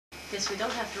Guess we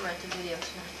don't have to rent a video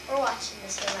tonight. We're watching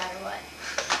this no matter what.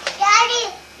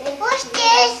 Daddy, what's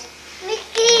this?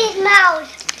 Mickey Mouse.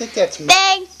 I think that's me.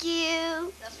 Thank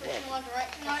you. That's what you want to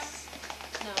write tonight?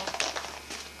 No.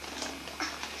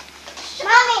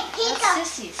 Mommy, pick That's up.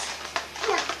 Sissy's.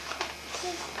 No.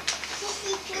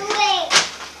 Sissy, doing.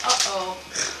 Uh-oh.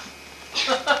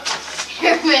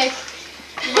 Here, Mick.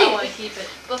 You might want to keep it.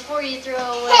 Before you throw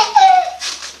away.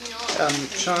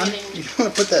 Sean, you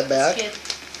want to put that back? Kid.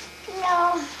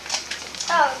 No.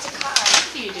 Oh, it's a card. What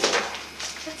do you do?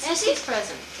 That's Sissy's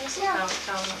present. No.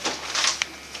 Found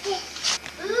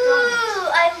Ooh,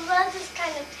 I love this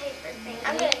kind of paper thing.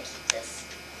 I'm going to keep this.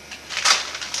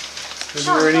 Is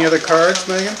there any other cards,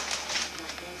 Megan?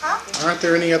 Huh? Aren't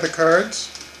there any other cards?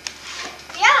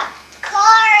 Yeah.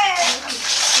 Card.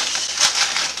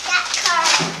 That card.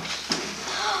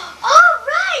 All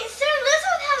right. Sarah Liz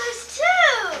would have this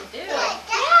too. it.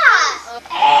 Yeah. So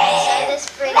this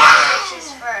brings wishes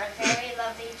for a very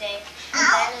lovely day. And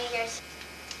then we are...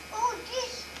 Oh,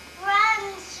 this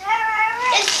runs.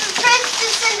 It's the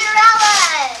Princess Cinderella.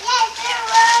 Yes, there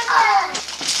was. All right.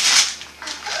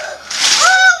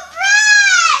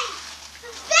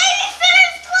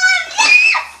 Babysitter's Club.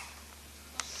 Yes.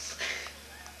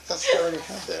 I thought you already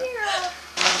had that.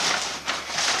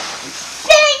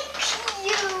 Thank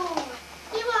you.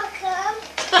 You want to come?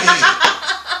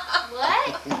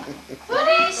 What? What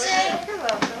do you say? You're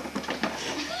welcome.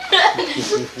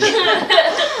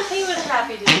 He was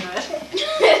happy to do it.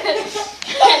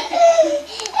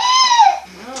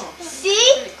 Oh,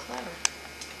 See? pretty clever.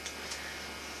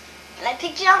 And I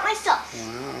picked it out myself.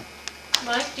 Wow.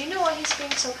 Mike, do you know why he's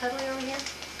being so cuddly over here?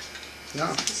 No.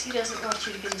 Because he doesn't want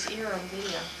you to get his ear on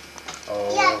video.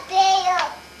 Yeah, Oh. bear.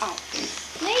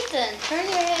 Nathan, turn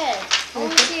your head.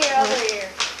 Over to your other ear.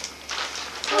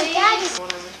 Please.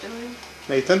 What I was doing.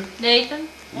 Nathan? Nathan?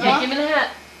 Huh? Yeah, give me the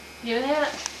hat. Give me the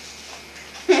hat.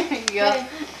 Here you go. Okay.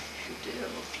 You do.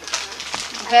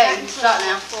 Okay, you can start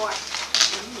now.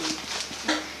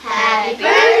 Happy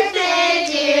birthday,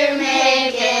 dear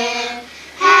Megan.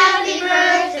 Happy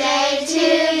birthday to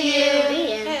you.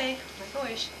 Okay, my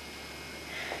voice.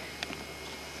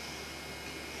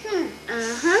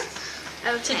 Uh-huh.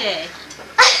 Today.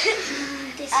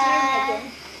 This year, Megan.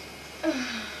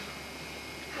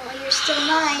 Well, you're still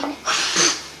mine.